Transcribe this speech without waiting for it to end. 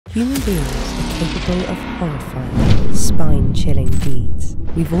Human beings are capable of horrifying, spine-chilling deeds.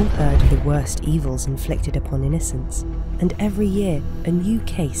 We've all heard of the worst evils inflicted upon innocents, and every year a new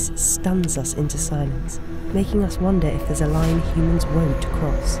case stuns us into silence, making us wonder if there's a line humans won't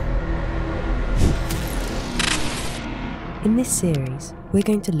cross. In this series, we're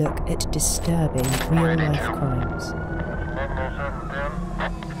going to look at disturbing real-life crimes.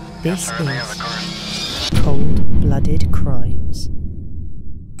 This is Cold-Blooded Crimes.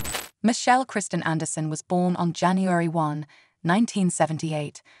 Michele Kristen Anderson was born on January 1,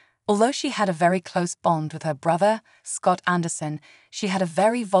 1978. Although she had a very close bond with her brother, Scott Anderson, she had a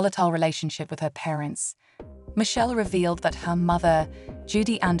very volatile relationship with her parents. Michele revealed that her mother,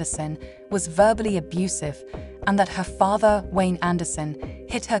 Judy Anderson, was verbally abusive and that her father, Wayne Anderson,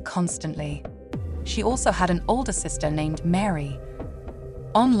 hit her constantly. She also had an older sister named Mary.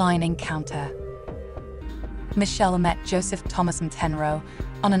 Online encounter. Michele met Joseph Thomas Mtenro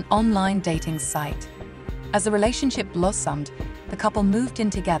on an online dating site. As the relationship blossomed, the couple moved in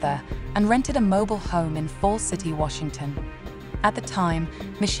together and rented a mobile home in Falls City, Washington. At the time,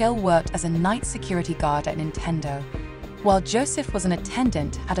 Michele worked as a night security guard at Nintendo, while Joseph was an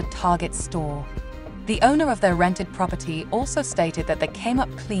attendant at a Target store. The owner of their rented property also stated that they came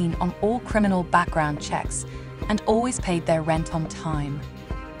up clean on all criminal background checks and always paid their rent on time.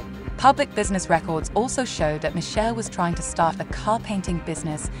 Public business records also showed that Michele was trying to start a car painting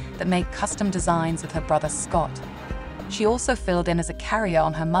business that made custom designs with her brother Scott. She also filled in as a carrier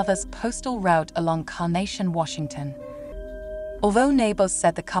on her mother's postal route along Carnation, Washington. Although neighbors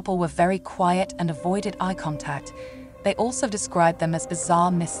said the couple were very quiet and avoided eye contact, they also described them as bizarre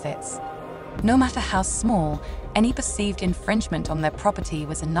misfits. No matter how small, any perceived infringement on their property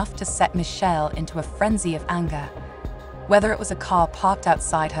was enough to set Michele into a frenzy of anger. Whether it was a car parked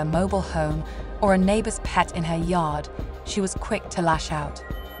outside her mobile home or a neighbor's pet in her yard, she was quick to lash out.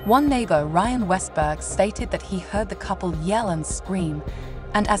 One neighbor, Ryan Westberg, stated that he heard the couple yell and scream,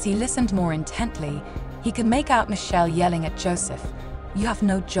 and as he listened more intently, he could make out Michele yelling at Joseph, "You have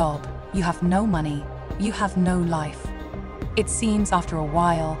no job, you have no money, you have no life." It seems after a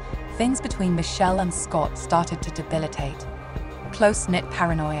while, things between Michele and Scott started to debilitate. Close-knit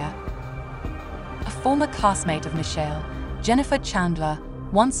paranoia. A former classmate of Michele, Jennifer Chandler,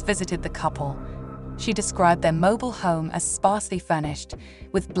 once visited the couple. She described their mobile home as sparsely furnished,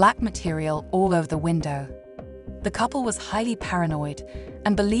 with black material all over the window. The couple was highly paranoid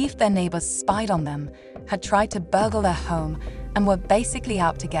and believed their neighbors spied on them, had tried to burgle their home, and were basically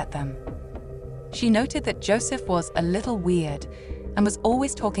out to get them. She noted that Joseph was a little weird and was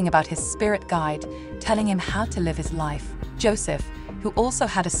always talking about his spirit guide, telling him how to live his life. Joseph, who also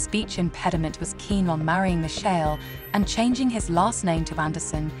had a speech impediment, was keen on marrying Michele and changing his last name to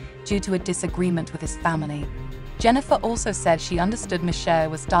Anderson due to a disagreement with his family. Jennifer also said she understood Michele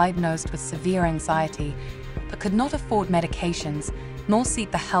was diagnosed with severe anxiety, but could not afford medications nor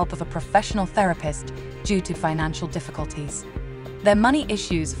seek the help of a professional therapist due to financial difficulties. Their money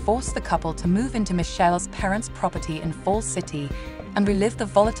issues forced the couple to move into Michele's parents' property in Falls City and relive the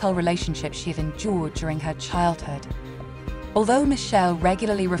volatile relationship she had endured during her childhood. Although Michele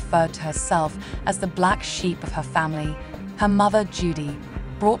regularly referred to herself as the black sheep of her family, her mother, Judy,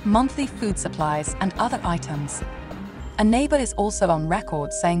 brought monthly food supplies and other items. A neighbor is also on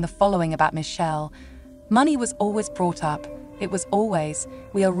record saying the following about Michele: "Money was always brought up. It was always,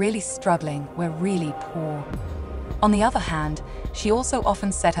 'We are really struggling, we're really poor.'" On the other hand, she also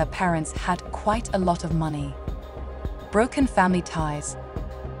often said her parents had quite a lot of money. Broken family ties.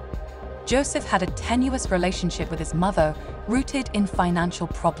 Joseph had a tenuous relationship with his mother, rooted in financial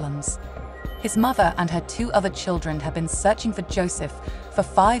problems. His mother and her 2 other children had been searching for Joseph for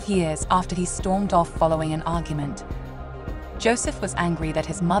 5 years after he stormed off following an argument. Joseph was angry that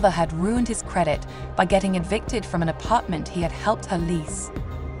his mother had ruined his credit by getting evicted from an apartment he had helped her lease.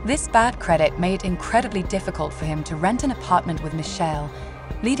 This bad credit made it incredibly difficult for him to rent an apartment with Michele,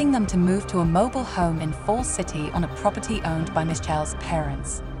 leading them to move to a mobile home in Falls City on a property owned by Michele's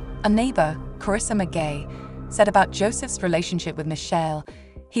parents. A neighbor, Carissa McGay, said about Joseph's relationship with Michele,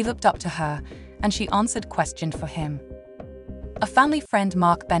 he looked up to her, and she answered questions for him. A family friend,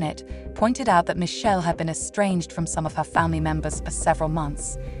 Mark Bennett, pointed out that Michele had been estranged from some of her family members for several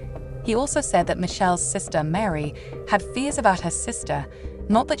months. He also said that Michele's sister, Mary, had fears about her sister,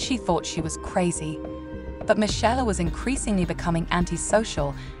 not that she thought she was crazy. But Michele was increasingly becoming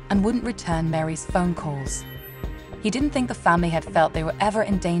antisocial and wouldn't return Mary's phone calls. He didn't think the family had felt they were ever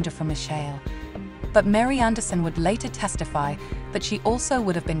in danger from Michele. But Mary Anderson would later testify that she also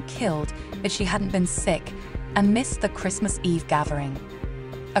would have been killed if she hadn't been sick and missed the Christmas Eve gathering.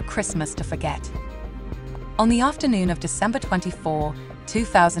 A Christmas to forget. On the afternoon of December 24,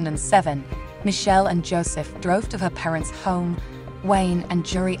 2007, Michele and Joseph drove to her parents' home, Wayne and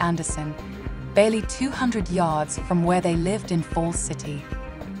Juri Anderson, barely 200 yards from where they lived in Falls City.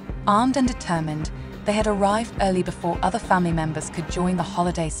 Armed and determined, they had arrived early before other family members could join the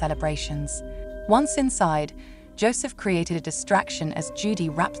holiday celebrations. Once inside, Joseph created a distraction as Judy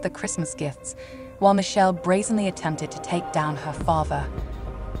wrapped the Christmas gifts, while Michele brazenly attempted to take down her father.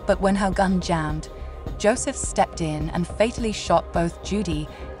 But when her gun jammed, Joseph stepped in and fatally shot both Judy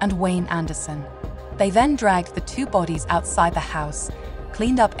and Wayne Anderson. They then dragged the two bodies outside the house,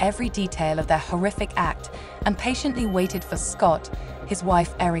 cleaned up every detail of their horrific act, and patiently waited for Scott, his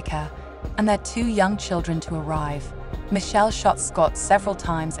wife Erica, and their two young children to arrive. Michele shot Scott several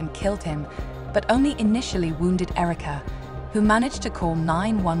times and killed him, but only initially wounded Erica, who managed to call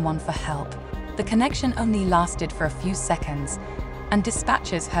 911 for help. The connection only lasted for a few seconds, and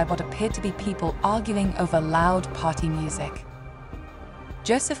dispatchers heard what appeared to be people arguing over loud party music.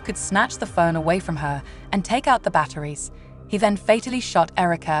 Joseph could snatch the phone away from her and take out the batteries. He then fatally shot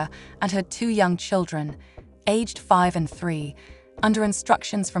Erica and her two young children, aged 5 and 3, under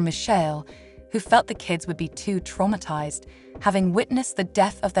instructions from Michele, who felt the kids would be too traumatized, having witnessed the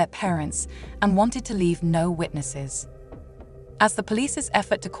death of their parents, and wanted to leave no witnesses. As the police's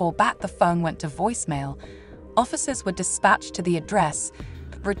effort to call back the phone went to voicemail, officers were dispatched to the address,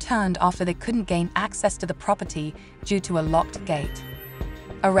 but returned after they couldn't gain access to the property due to a locked gate.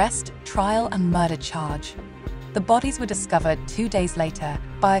 Arrest, trial, and murder charge. The bodies were discovered 2 days later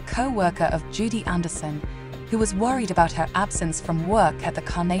by a co-worker of Judy Anderson, who was worried about her absence from work at the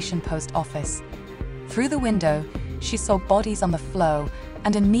Carnation post office. Through the window, she saw bodies on the floor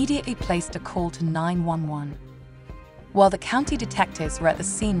and immediately placed a call to 911. While the county detectives were at the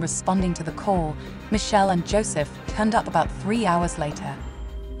scene responding to the call, Michele and Joseph turned up about 3 hours later.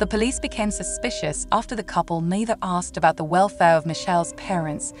 The police became suspicious after the couple neither asked about the welfare of Michele's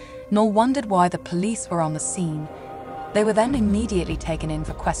parents nor wondered why the police were on the scene. They were then immediately taken in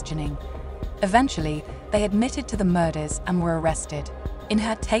for questioning. Eventually, they admitted to the murders and were arrested. In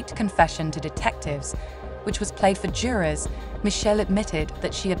her taped confession to detectives, which was played for jurors, Michele admitted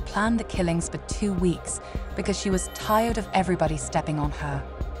that she had planned the killings for 2 weeks because she was tired of everybody stepping on her.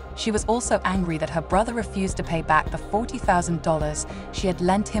 She was also angry that her brother refused to pay back the $40,000 she had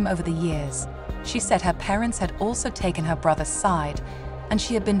lent him over the years. She said her parents had also taken her brother's side, and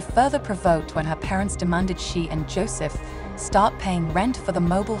she had been further provoked when her parents demanded she and Joseph start paying rent for the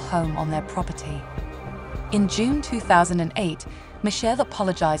mobile home on their property. In June 2008, Michele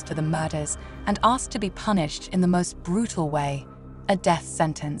apologized for the murders and asked to be punished in the most brutal way, a death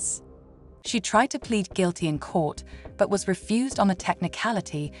sentence. She tried to plead guilty in court, but was refused on a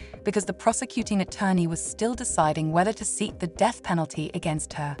technicality because the prosecuting attorney was still deciding whether to seek the death penalty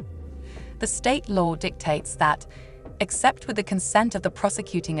against her. The state law dictates that, except with the consent of the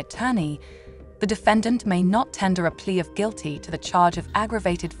prosecuting attorney, the defendant may not tender a plea of guilty to the charge of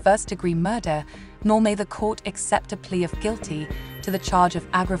aggravated first-degree murder, nor may the court accept a plea of guilty to the charge of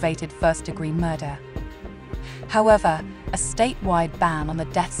aggravated first-degree murder. However, a statewide ban on the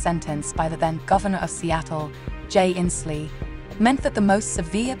death sentence by the then governor of Seattle, Jay Inslee, meant that the most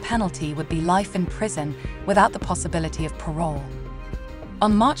severe penalty would be life in prison without the possibility of parole.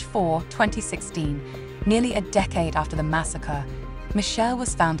 On March 4, 2016, nearly a decade after the massacre, Michele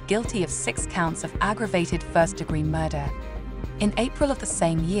was found guilty of 6 counts of aggravated first-degree murder. In April of the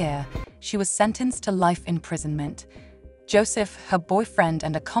same year, she was sentenced to life imprisonment. Joseph, her boyfriend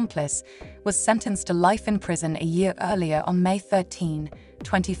and accomplice, was sentenced to life in prison a year earlier on May 13,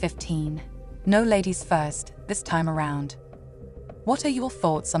 2015. No ladies first, this time around. What are your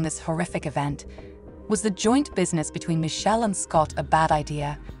thoughts on this horrific event? Was the joint business between Michele and Scott a bad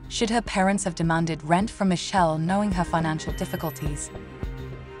idea? Should her parents have demanded rent from Michele knowing her financial difficulties?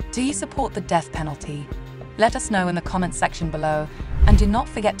 Do you support the death penalty? Let us know in the comment section below, and do not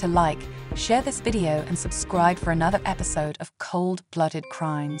forget to like, share this video and subscribe for another episode of Cold-Blooded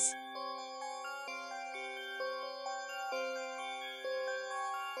Crimes.